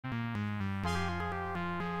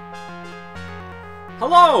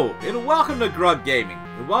Hello, and welcome to Grug Gaming,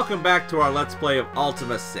 and welcome back to our Let's Play of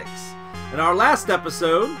Ultima 6. In our last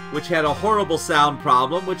episode, which had a horrible sound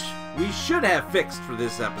problem, which we should have fixed for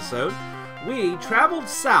this episode, we traveled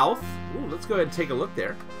south. Ooh, let's go ahead and take a look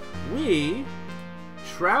there. We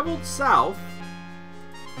traveled south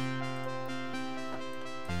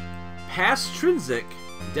past Trinsic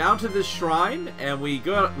down to this shrine, and we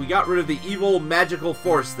got rid of the evil magical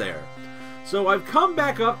force there. So I've come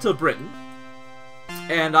back up to Britain,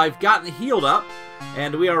 and I've gotten healed up,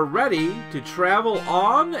 and we are ready to travel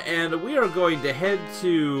on, and we are going to head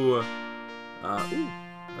to... ooh,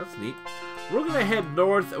 that's neat. We're going to head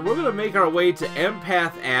north, and we're going to make our way to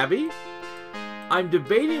Empath Abbey. I'm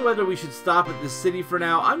debating whether we should stop at this city for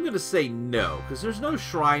now. I'm going to say no, because there's no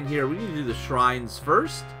shrine here. We need to do the shrines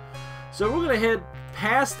first. So we're going to head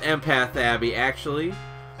past Empath Abbey, actually,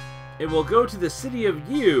 and we'll go to the City of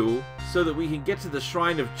Yew so that we can get to the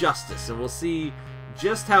Shrine of Justice, and we'll see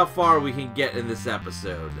just how far we can get in this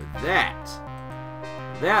episode. That,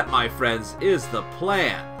 my friends, is the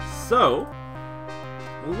plan. So,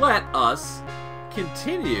 let us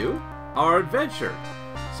continue our adventure.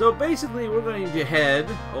 So basically, we're going to head...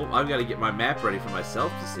 Oh, I've got to get my map ready for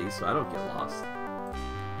myself to see so I don't get lost.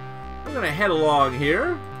 We're going to head along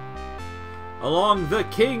here, along the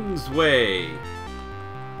King's Way.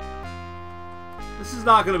 This is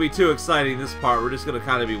not going to be too exciting, this part. We're just going to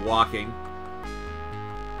kind of be walking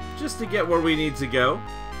just to get where we need to go.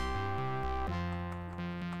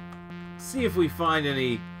 See if we find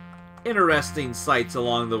any interesting sights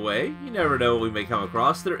along the way. You never know what we may come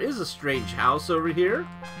across. There is a strange house over here.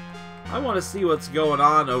 I want to see what's going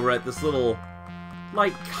on over at this little,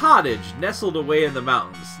 like, cottage nestled away in the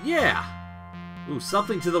mountains. Yeah! Ooh,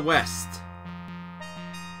 something to the west.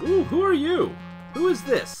 Ooh, who are you? Who is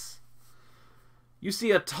this? You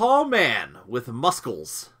see a tall man with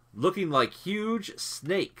muscles, looking like huge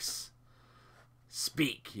snakes.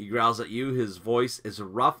 Speak, he growls at you. His voice is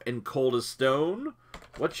rough and cold as stone.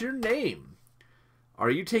 What's your name? Are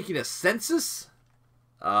you taking a census?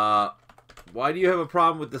 Why do you have a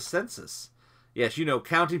problem with the census? Yes, you know,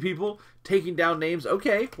 counting people, taking down names.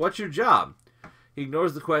 Okay, what's your job? He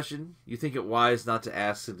ignores the question. You think it wise not to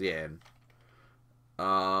ask again.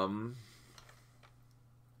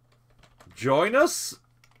 Join us?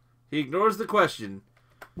 He ignores the question.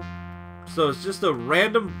 So it's just a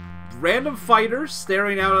random fighter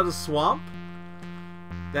staring out at a swamp.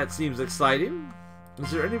 That seems exciting.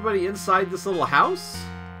 Is there anybody inside this little house?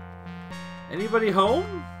 Anybody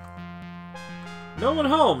home? No one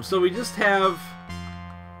home, so we just have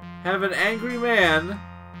an angry man,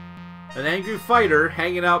 an angry fighter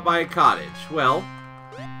hanging out by a cottage. Well,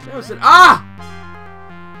 that was it. Ah!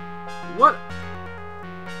 What?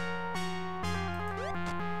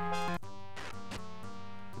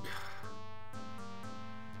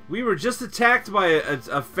 We were just attacked by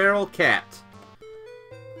a feral cat.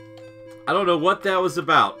 I don't know what that was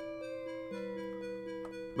about.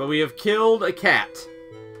 But we have killed a cat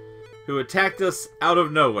who attacked us out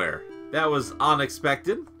of nowhere. That was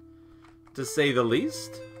unexpected, to say the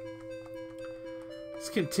least. Let's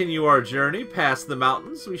continue our journey past the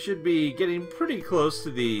mountains. We should be getting pretty close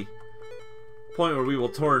to the point where we will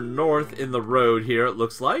turn north in the road here, it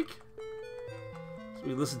looks like. So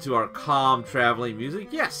we listen to our calm traveling music.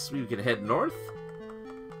 Yes, we can head north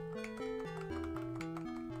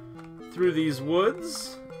through these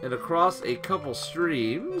woods and across a couple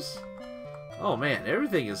streams. Oh man,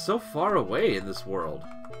 everything is so far away in this world.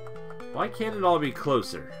 Why can't it all be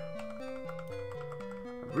closer?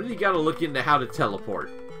 I really got to look into how to teleport.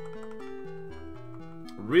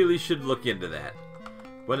 Really should look into that.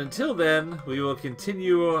 But until then, we will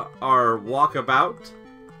continue our walkabout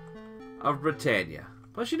of Britannia.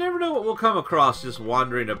 Plus, you never know what we'll come across just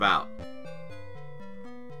wandering about.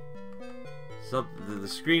 The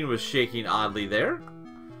screen was shaking oddly there.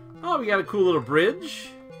 Oh, we got a cool little bridge.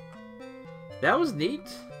 That was neat.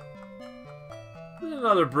 There's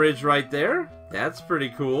another bridge right there. That's pretty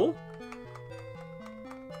cool.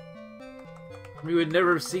 We would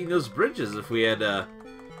never have seen those bridges if we had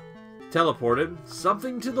teleported.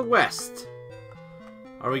 Something to the west.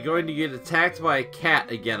 Are we going to get attacked by a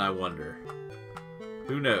cat again, I wonder?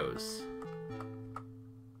 Who knows?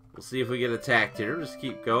 We'll see if we get attacked here. Just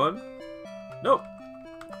keep going. Nope.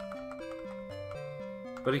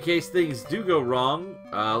 But in case things do go wrong,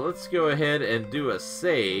 let's go ahead and do a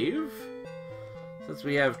save. Since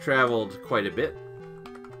we have traveled quite a bit.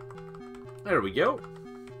 There we go.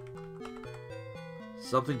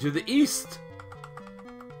 Something to the east.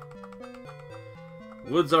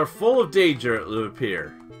 Woods are full of danger, it would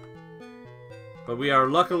appear. But we are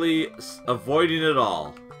luckily avoiding it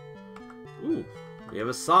all. Ooh, We have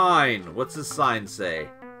a sign. What's this sign say?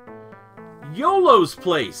 YOLO's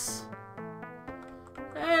place.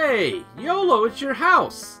 Hey, YOLO, it's your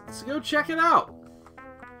house. Let's go check it out.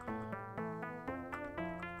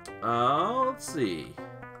 Let's see.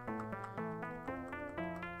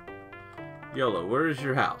 YOLO, where is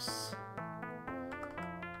your house?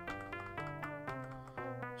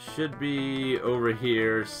 Should be over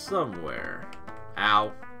here somewhere.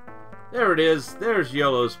 Ow. There it is. There's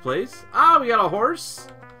YOLO's place. Ah, we got a horse.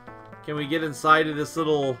 Can we get inside of this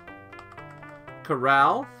little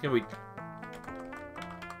corral? Can we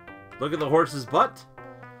look at the horse's butt?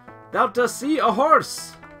 Thou dost see a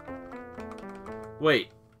horse. Wait,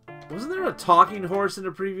 wasn't there a talking horse in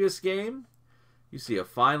the previous game? You see a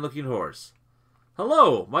fine-looking horse.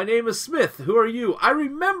 Hello, my name is Smith. Who are you? I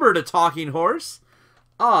remembered a talking horse.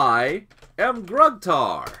 I am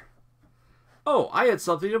Grugtar. Oh, I had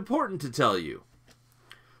something important to tell you.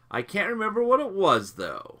 I can't remember what it was,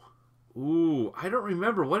 though. Ooh, I don't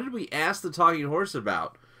remember. What did we ask the talking horse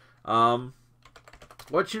about?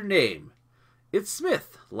 What's your name? It's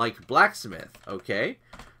Smith, like blacksmith. Okay.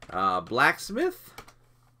 Blacksmith?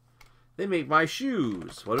 They make my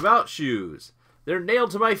shoes. What about shoes? They're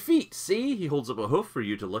nailed to my feet. See? He holds up a hoof for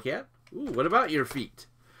you to look at. Ooh, what about your feet?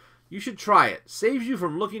 You should try it. Saves you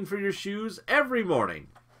from looking for your shoes every morning.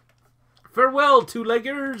 Farewell,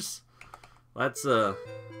 two-leggers. That's,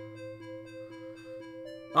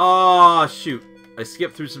 oh, shoot. I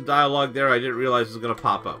skipped through some dialogue there. I didn't realize it was going to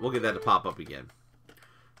pop up. We'll get that to pop up again.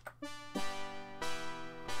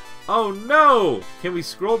 Oh, no! Can we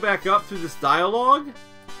scroll back up through this dialogue?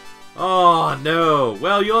 Oh, no.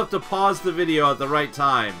 Well, you'll have to pause the video at the right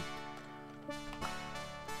time.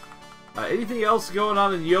 Anything else going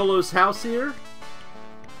on in YOLO's house here?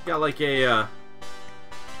 Got like a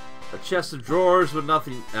chest of drawers with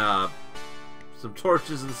nothing, some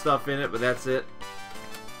torches and stuff in it, but that's it.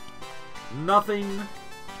 Nothing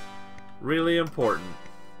really important.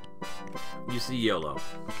 You see YOLO.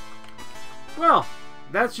 Well,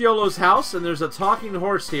 that's YOLO's house, and there's a talking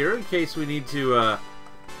horse here in case we need to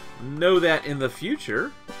know that in the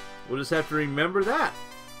future. We'll just have to remember that.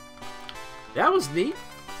 That was neat.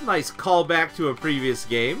 Nice callback to a previous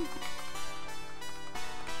game.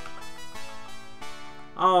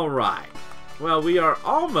 Alright. Well, we are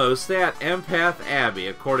almost at Empath Abbey,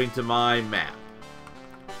 according to my map.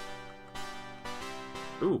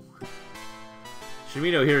 Ooh.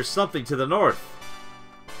 Shimino hears something to the north.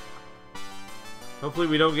 Hopefully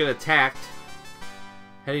we don't get attacked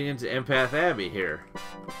heading into Empath Abbey here.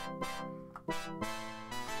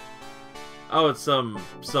 Oh, it's some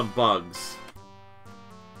bugs.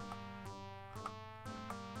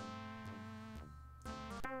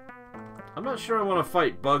 I'm not sure I want to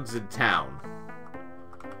fight bugs in town.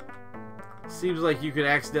 Seems like you could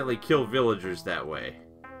accidentally kill villagers that way.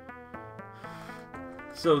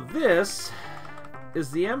 So this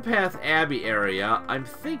is the Empath Abbey area. I'm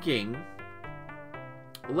thinking,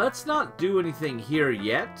 let's not do anything here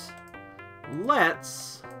yet.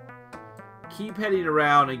 Let's keep heading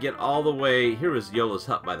around and get all the way... Here is YOLO's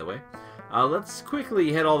hut, by the way. Let's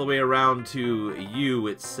quickly head all the way around to U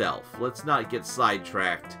itself. Let's not get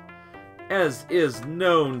sidetracked, as is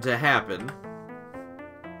known to happen.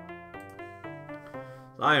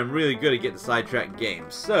 I am really good at getting sidetracked in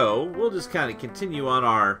games, so we'll just kind of continue on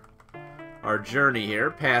our journey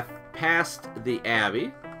here, past the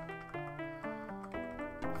Abbey,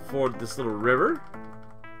 ford this little river,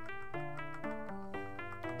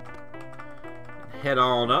 head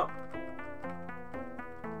on up.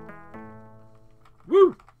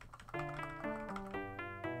 Woo!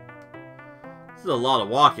 This is a lot of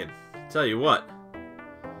walking. Tell you what,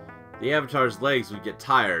 the Avatar's legs would get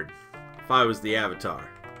tired if I was the Avatar.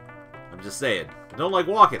 I'm just saying. I don't like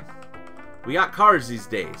walking. We got cars these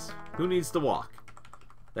days. Who needs to walk?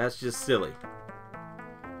 That's just silly.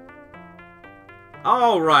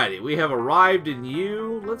 Alrighty, we have arrived in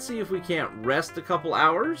U. Let's see if we can't rest a couple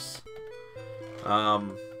hours.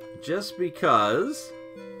 Just because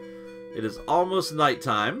it is almost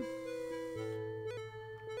nighttime.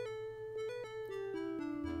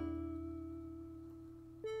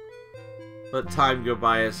 Let time go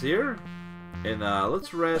by us here. And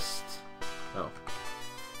let's rest. Oh.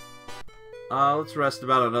 Let's rest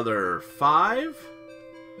about another 5.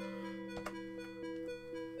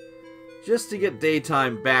 Just to get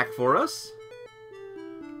daytime back for us.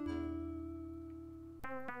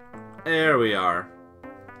 There we are.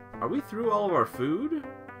 Are we through all of our food?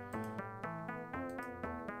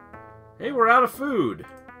 Hey, we're out of food.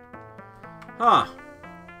 Huh.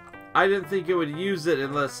 I didn't think it would use it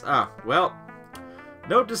unless... well...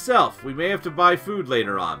 Note to self, we may have to buy food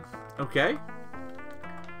later on. Okay.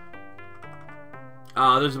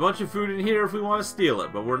 There's a bunch of food in here if we want to steal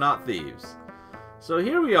it, but we're not thieves. So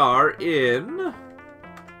here we are in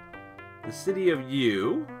the city of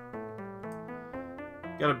U.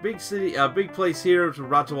 Got a big city, a big place here which we're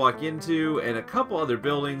about to walk into, and a couple other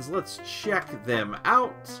buildings. Let's check them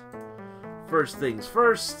out. First things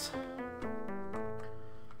first.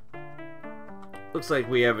 Looks like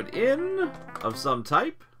we have an inn of some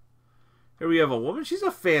type. Here we have a woman. She's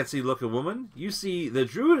a fancy looking woman. You see the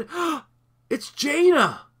druid. It's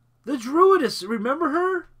Jaina, the druidess. Remember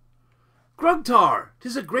her? Grugtar,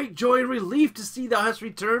 'tis a great joy and relief to see thou hast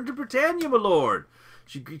returned to Britannia, my lord.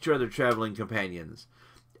 She greets her other traveling companions.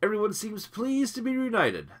 Everyone seems pleased to be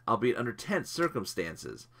reunited, albeit under tense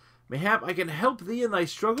circumstances. Mayhap I can help thee in thy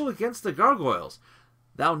struggle against the gargoyles.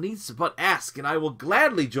 Thou needst but ask, and I will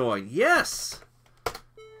gladly join. Yes!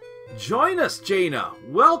 Join us, Jaina.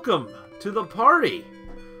 Welcome to the party.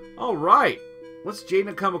 All right. What's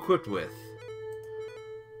Jaina come equipped with?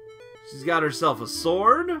 She's got herself a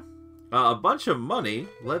sword, a bunch of money.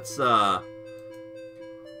 Let's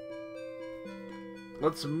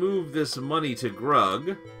move this money to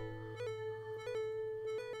Grug.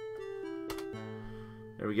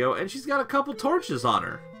 There we go. And she's got a couple torches on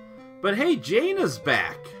her. But hey, Jaina's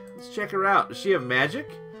back. Let's check her out. Does she have magic?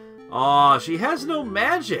 Aw, she has no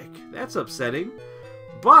magic. That's upsetting.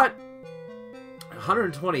 But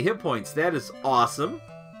 120 hit points. That is awesome.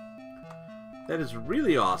 That is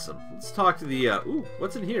really awesome. Let's talk to the... ooh,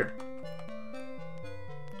 what's in here?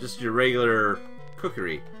 Just your regular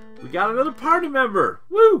cookery. We got another party member.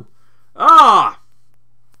 Woo! Ah!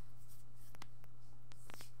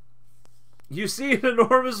 You see an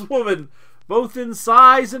enormous woman, both in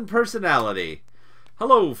size and personality.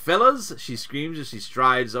 Hello, fellas, she screams as she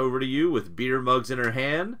strides over to you with beer mugs in her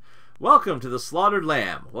hand. Welcome to the Slaughtered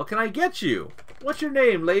Lamb. What can I get you? What's your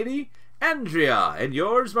name, lady? Andrea. And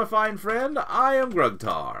yours, my fine friend? I am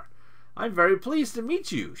Grugtar. I'm very pleased to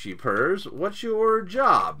meet you, she purrs. What's your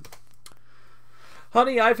job?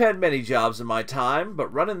 Honey, I've had many jobs in my time,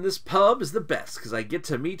 but running this pub is the best because I get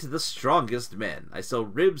to meet the strongest men. I sell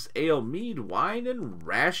ribs, ale, mead, wine, and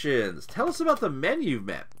rations. Tell us about the men you've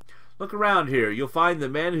met. Look around here. You'll find the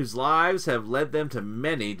men whose lives have led them to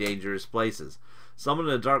many dangerous places. Someone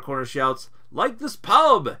in a dark corner shouts, "Like this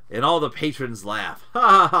pub!" and all the patrons laugh. Ha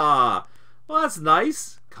ha ha! Well, that's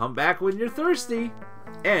nice. Come back when you're thirsty.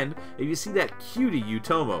 And if you see that cutie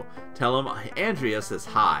Utomo, tell him Andrea says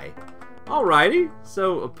hi. Alrighty,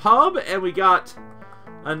 so a pub, and we got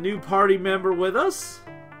a new party member with us.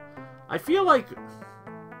 I feel like...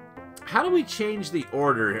 how do we change the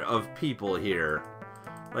order of people here?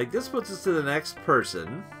 Like, this puts us to the next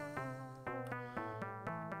person.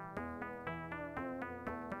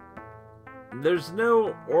 There's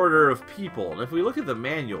no order of people. And if we look at the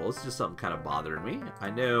manual, it's just something kind of bothering me.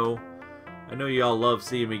 I know y'all love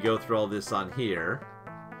seeing me go through all this on here.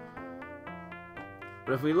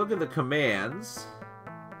 But if we look at the commands...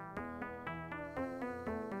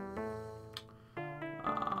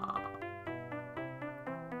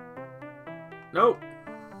 nope.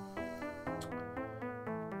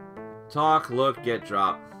 Talk, look, get,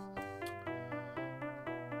 drop.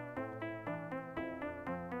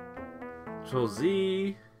 Control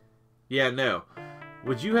Z. Yeah, no.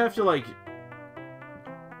 Would you have to, like,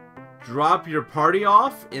 drop your party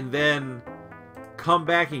off and then come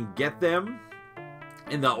back and get them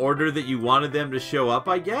in the order that you wanted them to show up,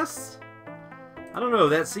 I guess? I don't know.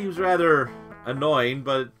 That seems rather annoying,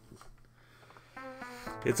 but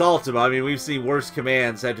it's Ultima. I mean, we've seen worse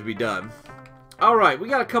commands have to be done. Alright, we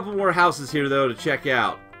got a couple more houses here, though, to check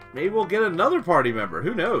out. Maybe we'll get another party member.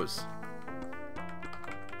 Who knows?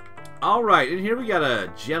 Alright, and here we got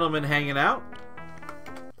a gentleman hanging out.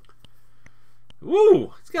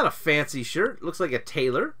 Woo! He's got a fancy shirt. Looks like a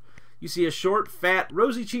tailor. You see a short, fat,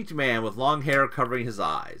 rosy-cheeked man with long hair covering his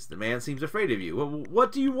eyes. The man seems afraid of you.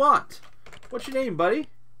 What do you want? What's your name, buddy?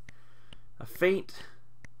 A faint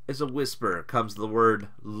as a whisper comes the word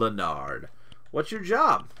Leonard. What's your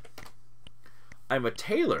job? I'm a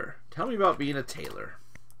tailor. Tell me about being a tailor.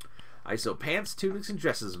 I sew pants, tunics, and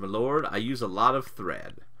dresses, my lord. I use a lot of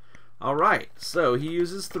thread. Alright, so he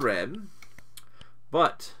uses thread,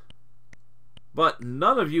 but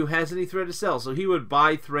none of you has any thread to sell, so he would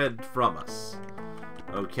buy thread from us.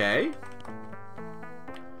 Okay.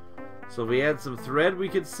 So if we had some thread, we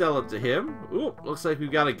could sell it to him. Ooh, looks like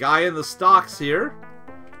we've got a guy in the stocks here.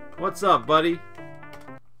 What's up, buddy?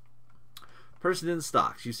 Person in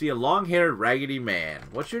stocks. You see a long-haired, raggedy man.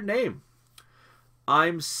 What's your name?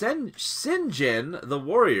 I'm Sinjin the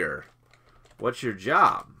warrior. What's your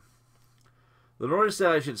job? The Lord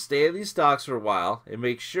said I should stay in these stocks for a while and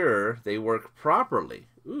make sure they work properly.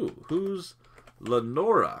 Ooh, who's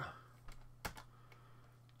Lenora.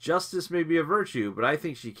 Justice may be a virtue, but I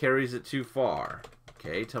think she carries it too far.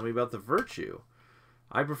 Okay, tell me about the virtue.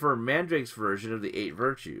 I prefer Mandrake's version of the 8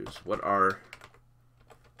 virtues.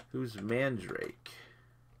 Who's Mandrake?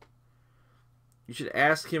 You should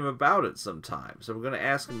ask him about it sometime. So we're going to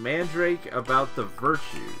ask Mandrake about the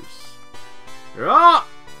virtues. Ah!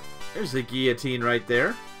 There's the guillotine right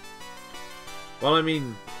there. Well, I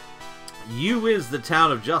mean, U is the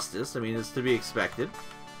town of justice. I mean, it's to be expected.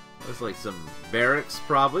 There's like some barracks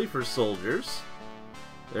probably for soldiers.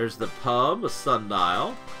 There's the pub, a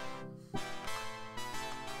sundial.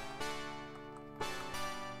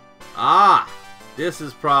 Ah! This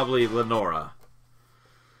is probably Lenora.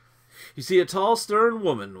 You see a tall, stern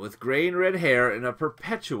woman with gray and red hair and a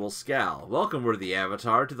perpetual scowl. Welcome, worthy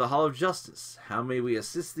avatar, to the Hall of Justice. How may we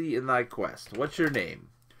assist thee in thy quest? What's your name?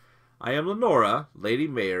 I am Lenora, Lady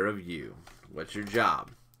Mayor of U. What's your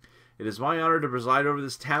job? It is my honor to preside over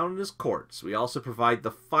this town and its courts. We also provide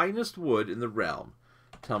the finest wood in the realm.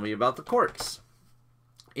 Tell me about the courts.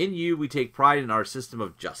 In U, we take pride in our system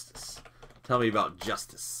of justice. Tell me about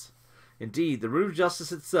justice. Indeed, the Rune of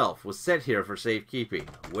Justice itself was set here for safekeeping.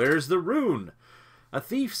 Where's the rune? A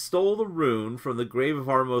thief stole the rune from the grave of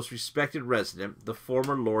our most respected resident, the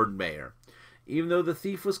former Lord Mayor. Even though the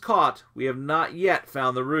thief was caught, we have not yet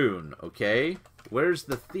found the rune, okay? Where's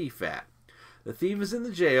the thief at? The thief is in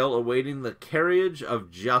the jail awaiting the carriage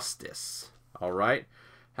of justice. Alright?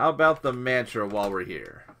 How about the mantra while we're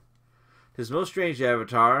here? 'Tis most strange,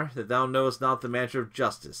 Avatar, that thou knowest not the mantra of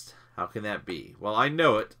justice. How can that be? Well, I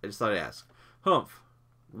know it. I just thought I'd ask. Humph.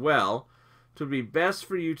 Well, 'twould be best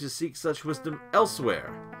for you to seek such wisdom elsewhere.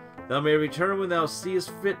 Thou may return when thou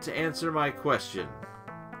seest fit to answer my question.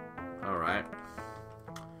 Alright.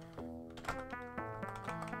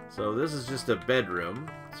 So this is just a bedroom.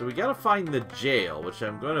 So we gotta find the jail, which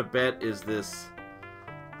I'm gonna bet is this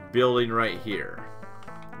building right here.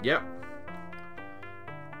 Yep.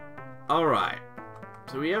 Alright.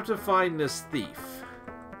 So we have to find this thief.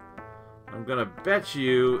 I'm gonna bet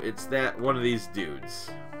you it's one of these dudes.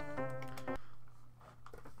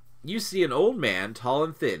 You see an old man, tall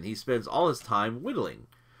and thin. He spends all his time whittling.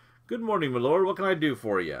 Good morning, my lord. What can I do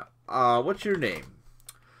for you? What's your name?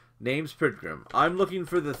 Name's Pridgrim. I'm looking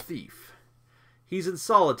for the thief. He's in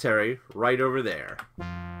solitary, right over there.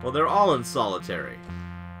 Well, they're all in solitary.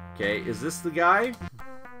 Okay, is this the guy?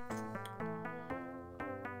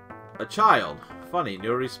 A child. Funny,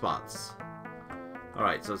 no response.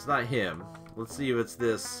 Alright, so it's not him. Let's see if it's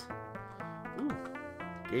this. Ooh,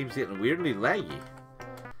 game's getting weirdly laggy.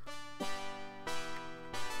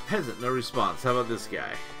 Peasant, no response. How about this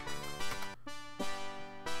guy?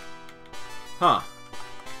 Huh.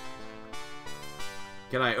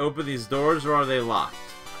 Can I open these doors or are they locked?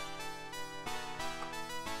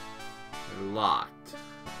 They're locked.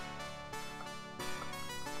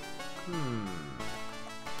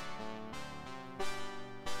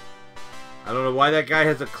 I don't know why that guy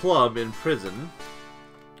has a club in prison.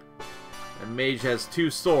 And Mage has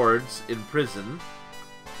 2 swords in prison.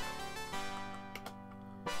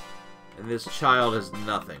 And this child has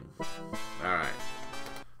nothing. Alright.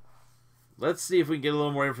 Let's see if we can get a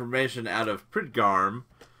little more information out of Pridgarm,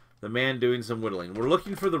 the man doing some whittling. We're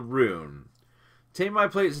looking for the rune. Take my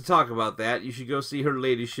place to talk about that. You should go see her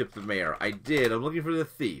ladyship, the mayor. I did. I'm looking for the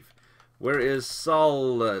thief. Where is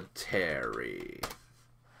solitary?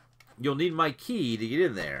 You'll need my key to get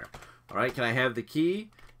in there. Alright, can I have the key?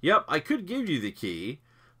 Yep, I could give you the key,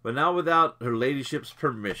 but not without her ladyship's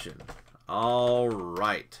permission.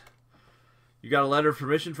 Alright. You got a letter of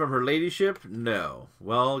permission from her ladyship? No.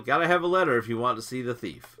 Well, gotta have a letter if you want to see the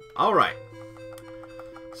thief. Alright.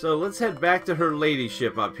 So let's head back to her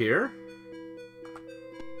ladyship up here.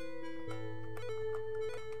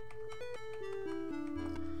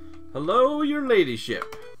 Hello, your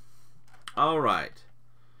ladyship. Alright.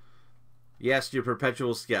 Yes, your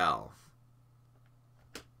perpetual scowl.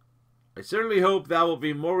 I certainly hope thou wilt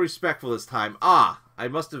be more respectful this time. Ah,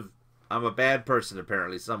 I'm a bad person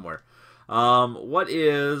apparently somewhere.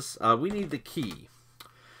 We need the key.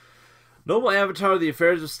 Noble Avatar, the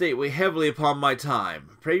affairs of state weigh heavily upon my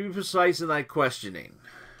time. Pray be precise in thy questioning.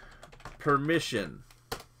 Permission.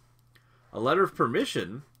 A letter of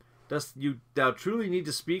permission? Dost thou truly need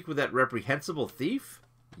to speak with that reprehensible thief?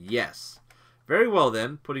 Yes. Very well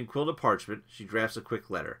then, putting quill to parchment, she drafts a quick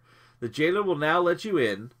letter. The jailer will now let you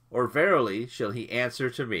in, or verily shall he answer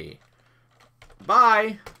to me.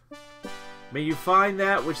 Bye! May you find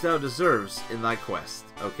that which thou deserves in thy quest.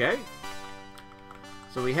 Okay?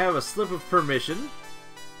 So we have a slip of permission.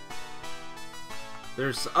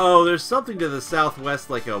 There's something to the southwest,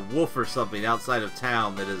 like a wolf or something outside of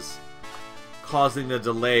town that is causing the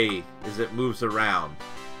delay as it moves around.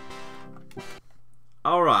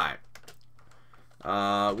 Alright.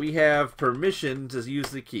 We have permission to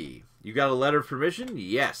use the key. You got a letter of permission?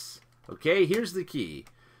 Yes. Okay, here's the key.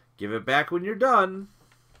 Give it back when you're done.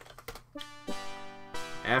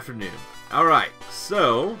 Afternoon. Alright,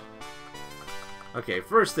 so... Okay,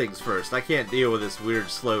 first things first. I can't deal with this weird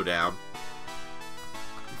slowdown.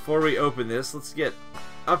 Before we open this, let's get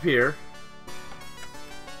up here.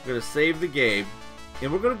 We're going to save the game.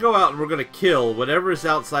 And we're going to go out and we're going to kill whatever is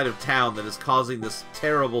outside of town that is causing this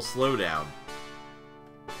terrible slowdown.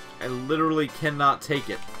 I literally cannot take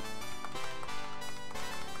it.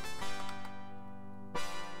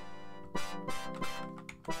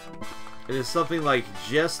 It is something like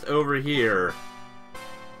just over here.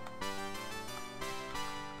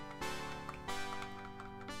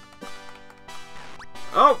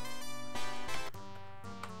 Oh!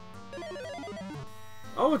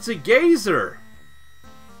 Oh, it's a gazer!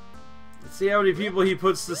 Let's see how many people he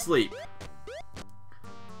puts to sleep.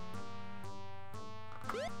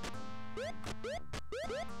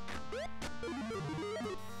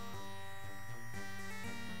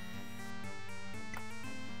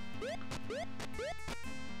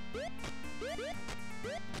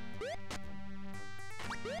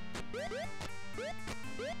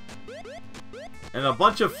 And a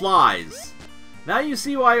bunch of flies. Now you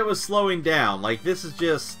see why it was slowing down. Like, this is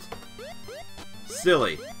just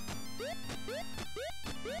silly.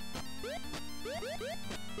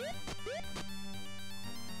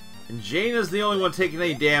 And Jaina's the only one taking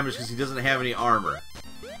any damage because he doesn't have any armor.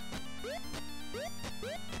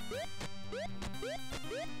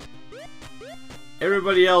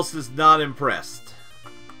 Everybody else is not impressed.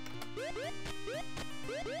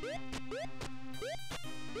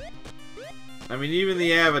 I mean, even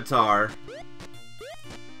the Avatar.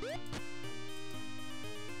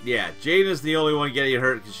 Yeah, Jaina's the only one getting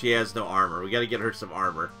hurt because she has no armor. We gotta get her some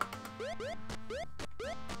armor.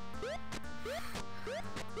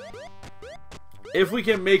 If we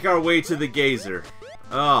can make our way to the gazer.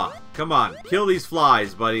 Oh, come on. Kill these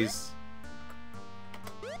flies, buddies.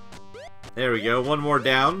 There we go. One more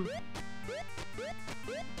down.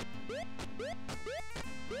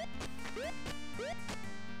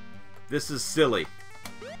 This is silly.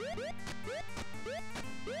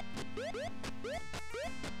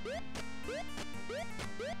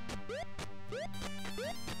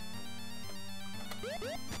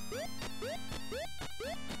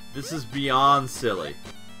 This is beyond silly.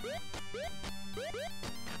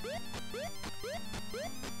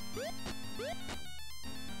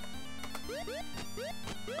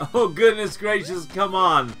 Oh, goodness gracious, come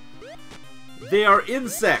on. They are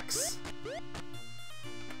insects.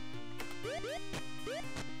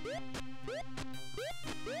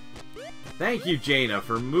 Thank you, Jaina,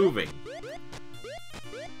 for moving.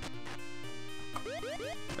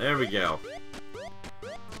 There we go.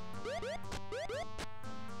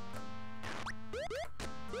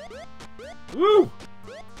 Woo!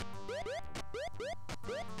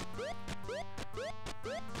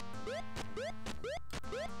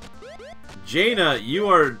 Jaina, you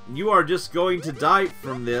are just going to die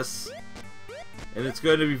from this, and it's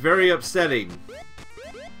going to be very upsetting.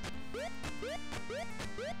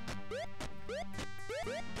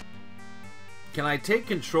 Can I take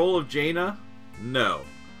control of Jaina? No,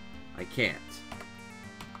 I can't.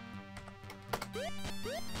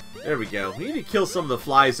 There we go. We need to kill some of the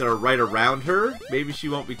flies that are right around her. Maybe she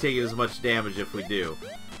won't be taking as much damage if we do.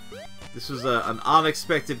 This was an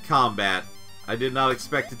unexpected combat. I did not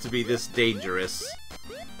expect it to be this dangerous.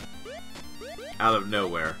 Out of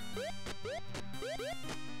nowhere.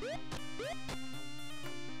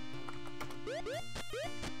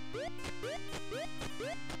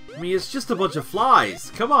 I mean, it's just a bunch of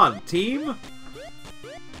flies. Come on, team!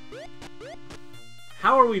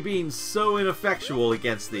 How are we being so ineffectual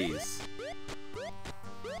against these?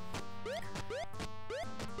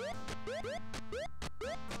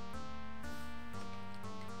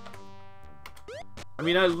 I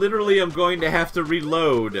mean, I literally am going to have to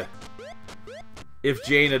reload if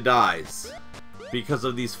Jaina dies because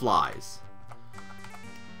of these flies.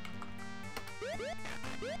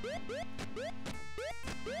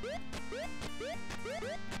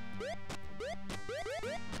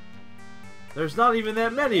 There's not even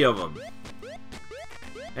that many of them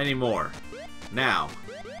anymore. Now.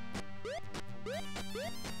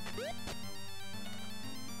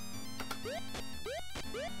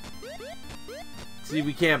 See,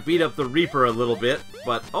 we can't beat up the Reaper a little bit,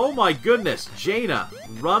 but oh my goodness, Jaina,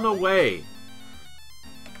 run away.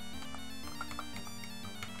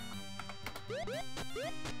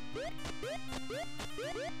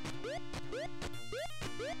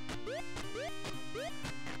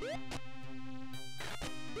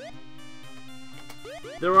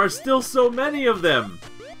 There are still so many of them!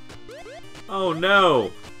 Oh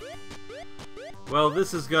no! Well,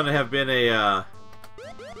 this is gonna have been a,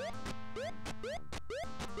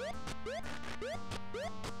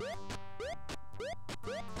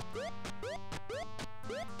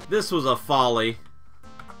 This was a folly.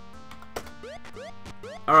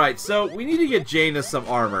 Alright, so we need to get Jaina some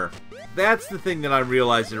armor. That's the thing that I'm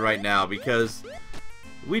realizing right now, because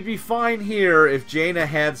we'd be fine here if Jaina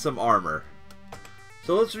had some armor.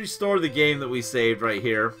 So let's restore the game that we saved right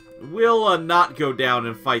here. We'll not go down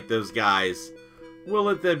and fight those guys. We'll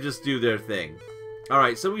let them just do their thing.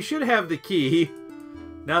 Alright, so we should have the key.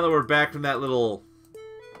 Now that we're back from that little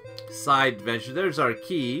side adventure, there's our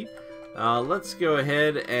key. Let's go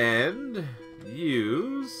ahead and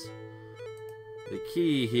use the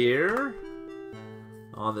key here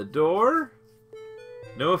on the door.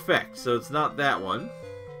 No effect, so it's not that one.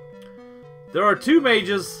 There are two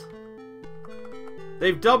mages.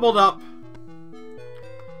 They've doubled up.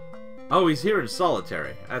 Oh, he's here in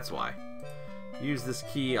solitary. That's why. Use this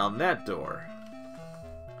key on that door.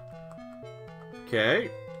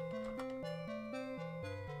 Okay.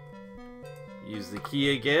 Use the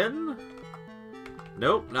key again.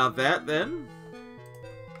 Nope, not that then.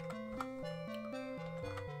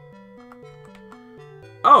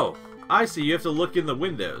 Oh, I see. You have to look in the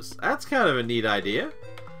windows. That's kind of a neat idea.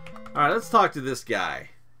 Alright, let's talk to this guy.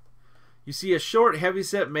 You see a short,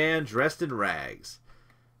 heavyset man dressed in rags.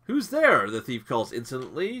 Who's there? The thief calls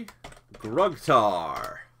insolently.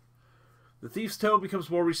 Grugtar. The thief's tone becomes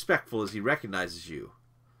more respectful as he recognizes you.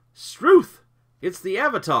 Struth! It's the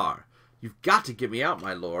Avatar! You've got to get me out,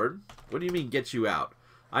 my lord. What do you mean, get you out?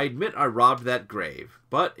 I admit I robbed that grave,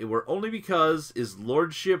 but it were only because his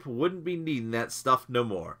lordship wouldn't be needing that stuff no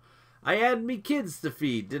more. I had me kids to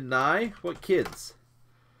feed, didn't I? What kids?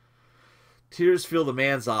 Tears fill the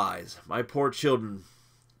man's eyes. My poor children.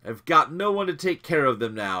 I've got no one to take care of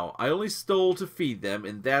them now. I only stole to feed them,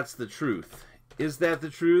 and that's the truth. Is that the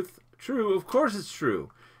truth? True, of course it's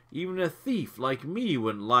true. Even a thief like me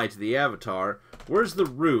wouldn't lie to the Avatar. Where's the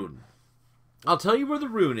rune? I'll tell you where the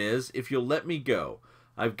rune is if you'll let me go.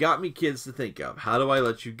 I've got me kids to think of. How do I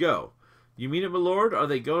let you go? You mean it, my lord? Are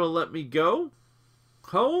they going to let me go?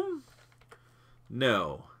 Home?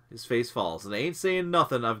 No. His face falls. And I ain't saying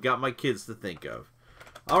nothing. I've got my kids to think of.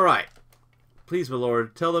 Alright. Please, my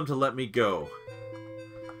lord, tell them to let me go.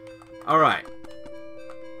 Alright.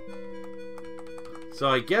 So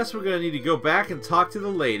I guess we're going to need to go back and talk to the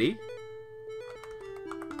lady.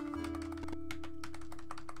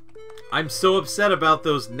 I'm so upset about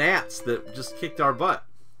those gnats that just kicked our butt.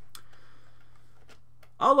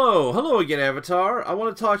 Hello. Hello again, Avatar. I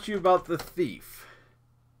want to talk to you about the thief.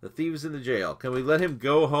 The thief is in the jail. Can we let him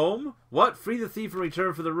go home? What? Free the thief in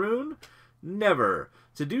return for the rune? Never.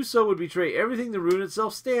 To do so would betray everything the rune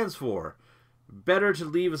itself stands for. Better to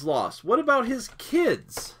leave as lost. What about his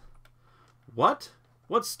kids? What?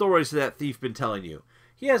 What stories has that thief been telling you?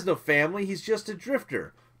 He has no family. He's just a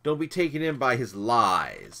drifter. Don't be taken in by his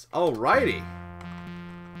lies. Alrighty.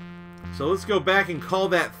 So let's go back and call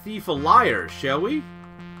that thief a liar, shall we?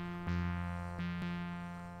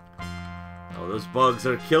 Oh, those bugs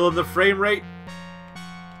are killing the frame rate.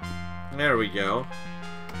 There we go.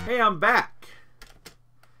 Hey, I'm back.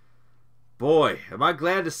 Boy, am I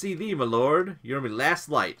glad to see thee, my lord. You're my last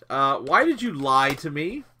light. Why did you lie to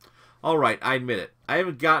me? Alright, I admit it. I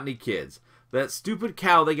haven't got any kids. That stupid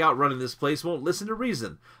cow they got running this place won't listen to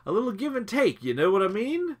reason. A little give and take, you know what I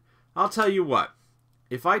mean? I'll tell you what.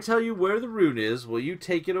 If I tell you where the rune is, will you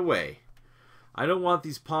take it away? I don't want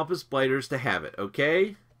these pompous blighters to have it,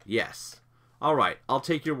 okay? Yes. Alright, I'll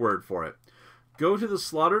take your word for it. Go to the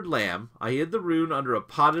slaughtered lamb. I hid the rune under a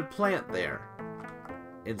potted plant there.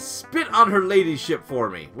 And spit on her ladyship for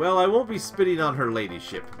me. Well, I won't be spitting on her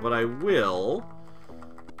ladyship, but I will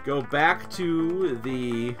go back to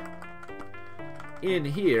the inn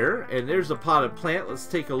here, and there's a potted plant. Let's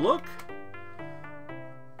take a look.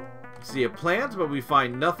 See a plant, but we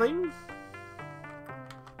find nothing.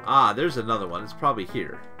 Ah, there's another one. It's probably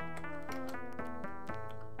here.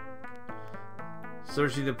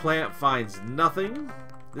 Searching the plant, finds nothing.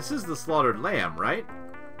 This is the slaughtered lamb, right?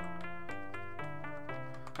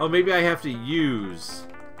 Oh, maybe I have to use...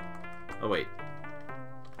 Oh, wait.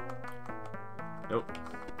 Nope.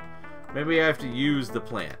 Maybe I have to use the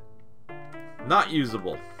plant. Not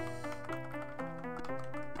usable.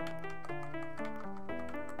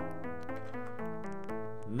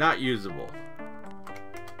 Not usable.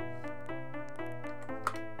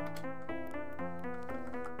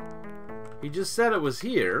 He just said it was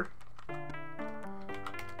here.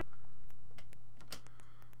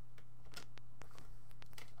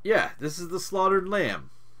 Yeah, this is the slaughtered lamb.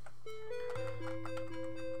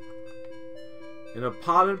 In a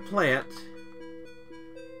potted plant.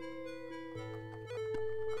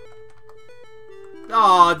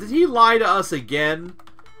 Aw, did he lie to us again?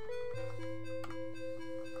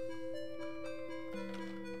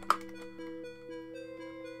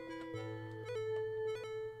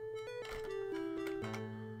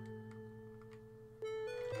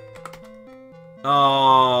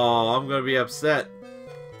 Oh, I'm gonna be upset.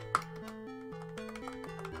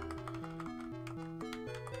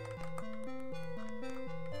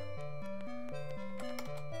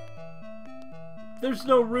 There's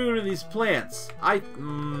no root in these plants.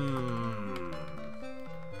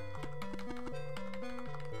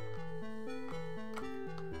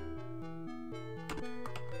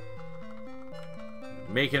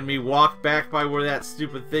 Making me walk back by where that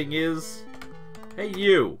stupid thing is. Hey,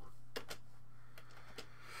 you.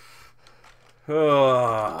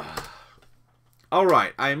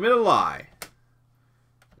 Alright, I admit a lie.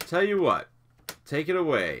 Tell you what. Take it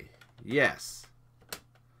away. Yes.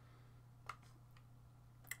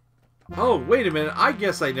 Oh, wait a minute. I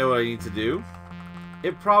guess I know what I need to do.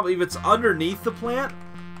 It probably, if it's underneath the plant,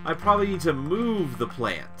 I probably need to move the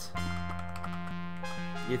plant.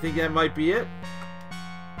 You think that might be it?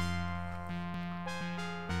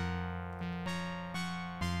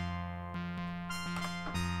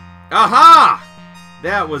 Aha!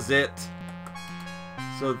 That was it.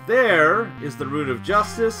 So there is the Rune of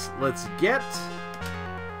Justice. Let's get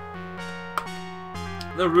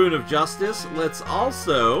the Rune of Justice. Let's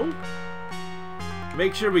also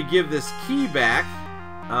make sure we give this key back.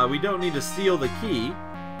 We don't need to steal the key.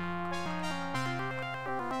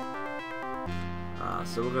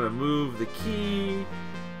 So we're going to move the key.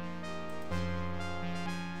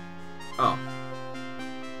 Oh.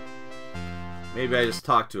 Maybe I just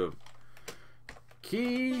talked to him.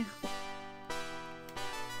 Key.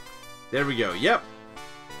 There we go. Yep.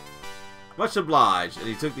 Much obliged. And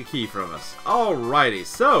he took the key from us. Alrighty.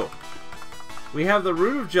 So, we have the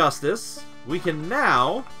Rune of Justice. We can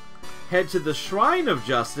now head to the Shrine of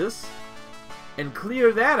Justice and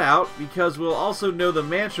clear that out because we'll also know the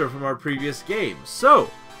mantra from our previous game. So,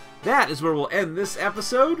 that is where we'll end this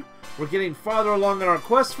episode. We're getting farther along in our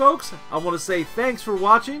quest, folks. I want to say thanks for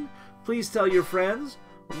watching. Please tell your friends.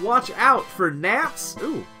 Watch out for gnats.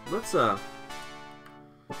 Ooh, let's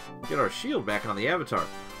get our shield back on the avatar.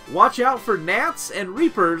 Watch out for gnats and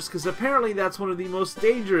reapers, because apparently that's one of the most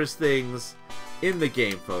dangerous things in the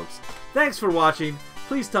game, folks. Thanks for watching.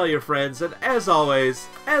 Please tell your friends, and as always,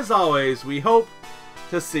 we hope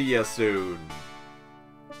to see you soon.